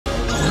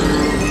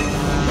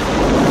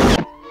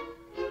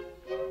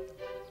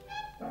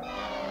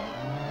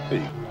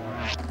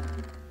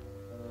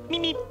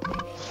Meep.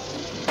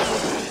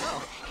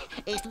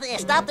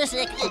 Stop this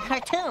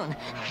cartoon.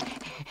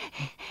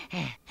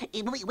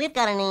 We've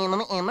got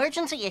an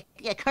emergency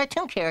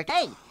cartoon character.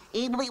 Hey,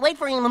 wait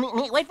for him.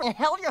 Wait for him.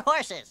 Hold your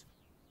horses.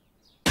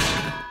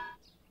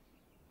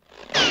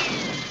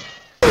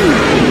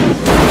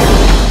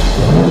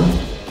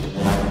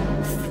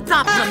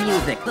 Stop the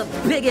music. The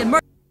big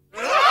emergency.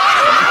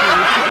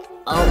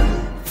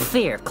 Oh,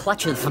 fear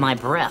clutches my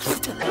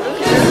breast.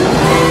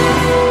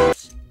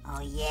 Oh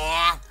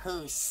yeah?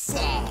 Who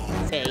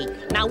says? Hey,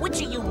 now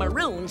which of you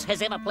maroons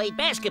has ever played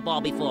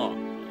basketball before?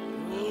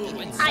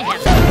 I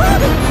have.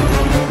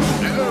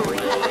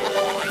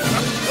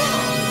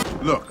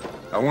 Look,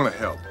 I want to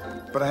help,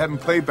 but I haven't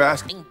played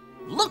basketball.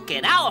 Look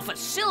at our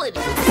facility.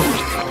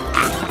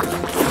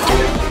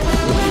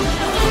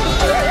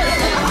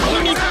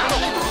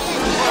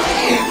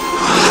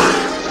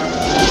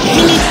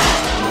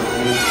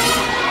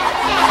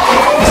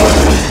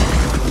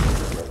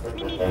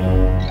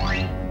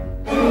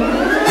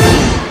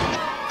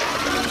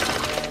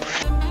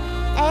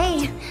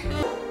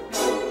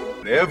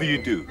 Whatever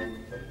you do,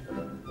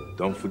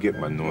 don't forget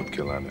my North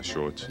Carolina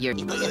shorts. You're...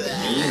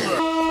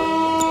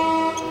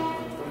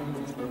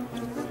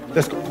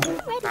 Let's go.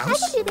 Ready, I can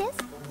do this.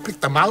 Pick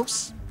the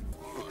mouse.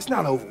 It's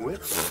not over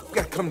with. We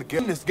gotta come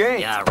together in this game.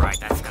 Yeah, right,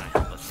 that's gonna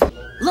help us.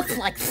 Looks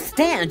like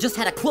Stan just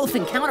had a close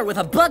encounter with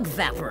a bug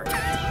zapper.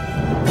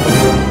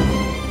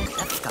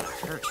 That's gotta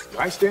hurt.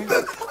 Right, Stan?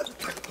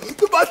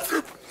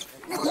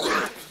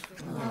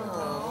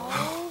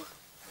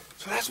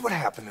 So that's what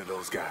happened to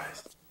those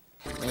guys.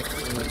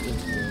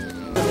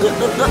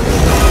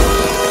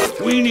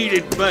 We need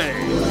it bang.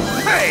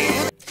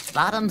 Hey!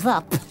 Bottoms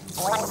up.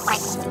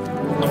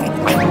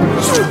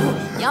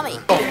 Yummy.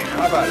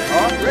 How about it,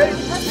 huh? Ready?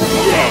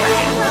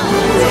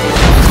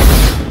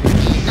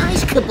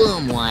 Nice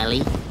kaboom,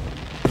 Wiley.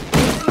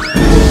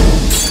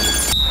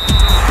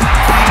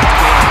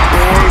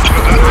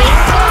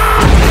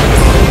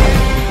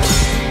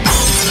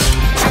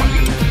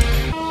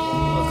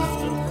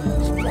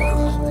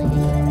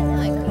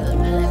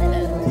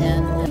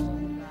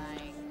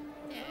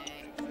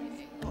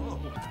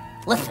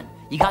 Listen,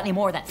 you got any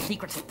more of that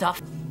secret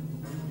stuff?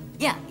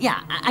 Yeah,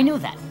 I knew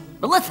that.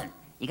 But listen,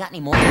 you got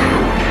any more?